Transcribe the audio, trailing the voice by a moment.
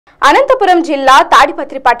అనంతపురం జిల్లా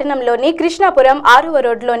తాడిపత్రి పట్టణంలోని కృష్ణాపురం 6వ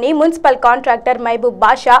రోడ్లోని మున్సిపల్ కాంట్రాక్టర్ మహబూబ్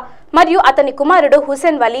బాషా మరియు అతని కుమారుడు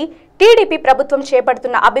హుసేన్ వలీ టీడీపీ ప్రభుత్వం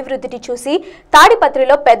చేపడుతున్న అభివృద్ధిని చూసి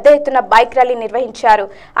తాడిపత్రిలో పెద్ద ఎత్తున బైక్ ర్యాలీ నిర్వహించారు.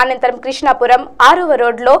 అనంతరం కృష్ణాపురం 6వ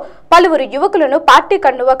రోడ్లో పలువురు యువకులను పార్టీ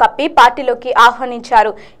కండువా కప్పి పార్టీలోకి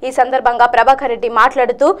ఆహ్వానించారు. ఈ సందర్భంగా ప్రభాకర్ రెడ్డి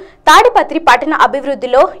మాట్లాడుతూ తాడిపత్రి పట్టణ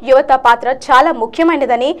అభివృద్ధిలో యువత పాత్ర చాలా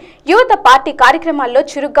ముఖ్యమైనదని, యువత పార్టీ కార్యక్రమాల్లో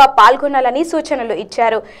చురుగ్గా పాల్గొనాలని సూచనలు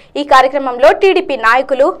ఇచ్చారు. ఈ కార్యక్రమంలో టీడీపీ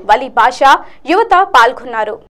నాయకులు వలీ బాషా, యువత పాల్గొన్నారు.